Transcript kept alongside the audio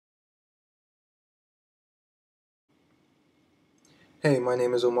Hey, my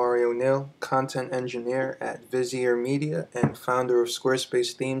name is Omari O'Neill, content engineer at Vizier Media and founder of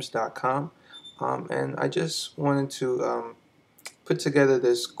SquarespaceThemes.com. And I just wanted to put together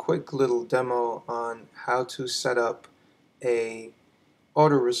this quick little demo on how to set up a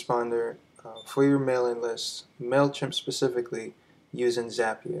autoresponder for your mailing list, MailChimp specifically, using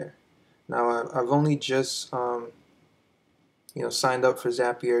Zapier. Now, I've only just signed up for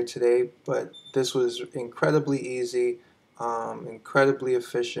Zapier today, but this was incredibly easy, incredibly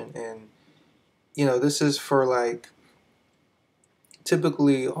efficient, and this is for like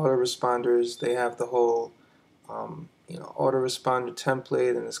typically autoresponders. They have the whole autoresponder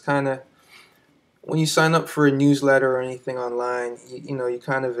template, and it's kind of when you sign up for a newsletter or anything online, you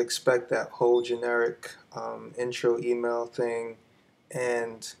kind of expect that whole generic intro email thing,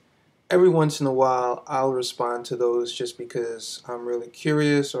 and every once in a while I'll respond to those just because I'm really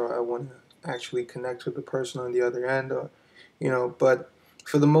curious or I want to actually connect with the person on the other end, or but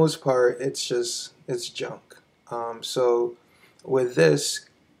for the most part it's junk. So with this,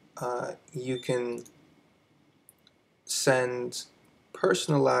 you can send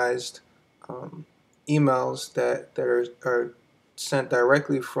personalized emails that are sent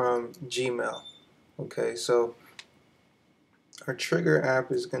directly from Gmail. Okay, so our trigger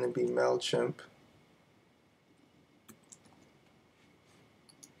app is going to be MailChimp.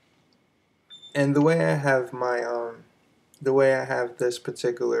 And the way I have this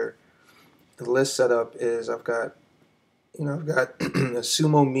particular list set up is I've got a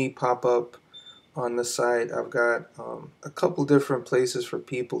Sumo Me pop up on the site. I've got a couple different places for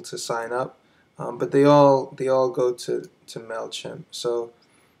people to sign up, but they all go to MailChimp. So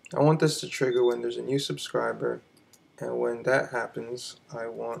I want this to trigger when there's a new subscriber, and when that happens, to I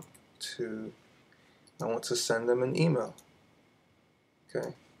want to send them an email.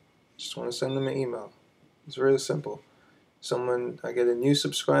 Okay, just want to send them an email. It's really simple. I get a new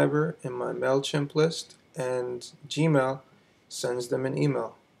subscriber in my MailChimp list, and Gmail sends them an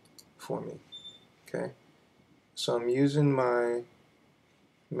email for me. Okay, so I'm using my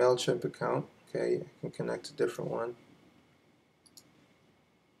MailChimp account. Okay, I can connect a different one.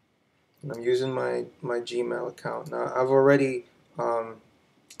 And I'm using my Gmail account. Now, I've already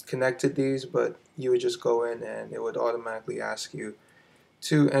connected these, but you would just go in and it would automatically ask you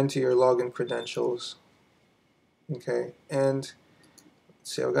to enter your login credentials. Okay, and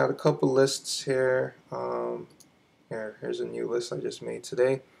let's see, I've got a couple lists here. Here's a new list I just made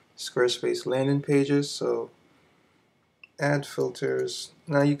today. Squarespace landing pages. So add filters.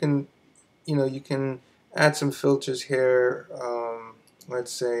 Now you can add some filters here.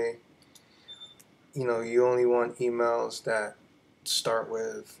 Let's say you only want emails that start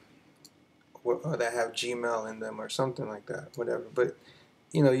with or that have Gmail in them or something like that, whatever. But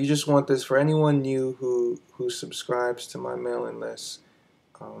you just want this for anyone new who subscribes to my mailing list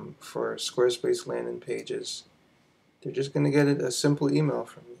for Squarespace landing pages. They're just going to get a simple email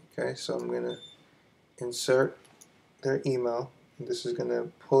from me. Okay, so I'm going to insert their email. This is going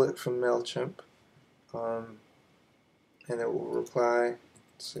to pull it from MailChimp, and it will reply.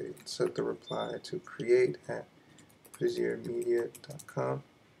 Let's see, set the reply to create@viziermedia.com.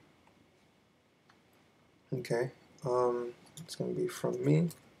 Okay, it's going to be from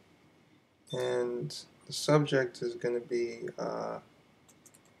me, and the subject is going to be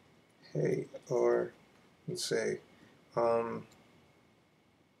hey, or let's say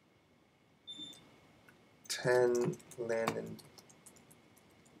 10 landing.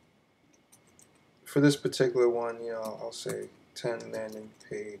 For this particular one, I'll say 10 landing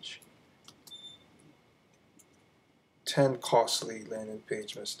page, 10 costly landing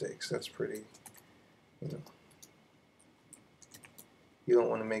page mistakes. That's pretty, you don't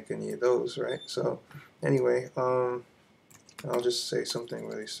want to make any of those, right? So anyway, I'll just say something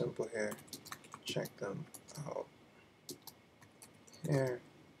really simple here. Check them out. Here,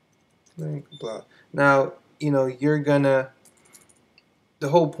 link, blah. Now, the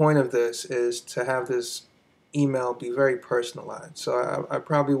whole point of this is to have this email be very personalized. So I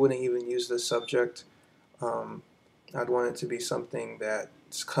probably wouldn't even use this subject. I'd want it to be something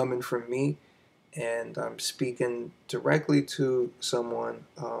that's coming from me, and I'm speaking directly to someone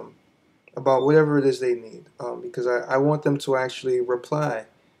about whatever it is they need, because I want them to actually reply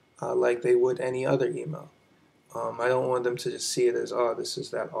like they would any other email. I don't want them to just see it as, oh, this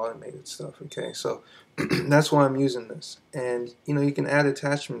is that automated stuff. Okay, so that's why I'm using this. And you can add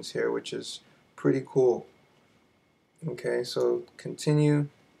attachments here, which is pretty cool. Okay, so continue,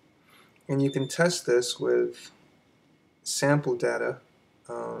 and you can test this with sample data.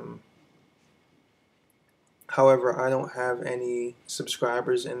 However, I don't have any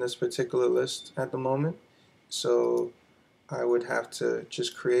subscribers in this particular list at the moment, so I would have to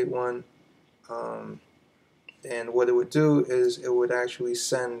just create one. And what it would do is it would actually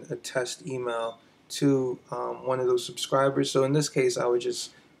send a test email to one of those subscribers. So in this case, I would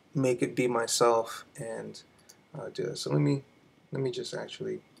just make it be myself and do it. So let me just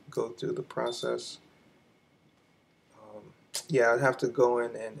actually go through the process. Yeah, I'd have to go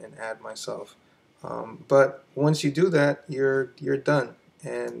in and add myself. But once you do that, you're done,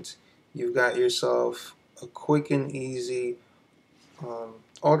 and you've got yourself a quick and easy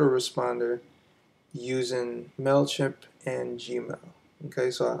autoresponder using MailChimp and Gmail.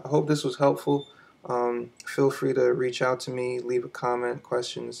 Okay, so I hope this was helpful. Feel free to reach out to me, leave a comment,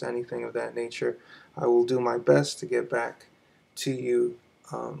 questions, anything of that nature. I will do my best to get back to you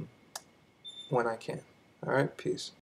when I can. All right, peace.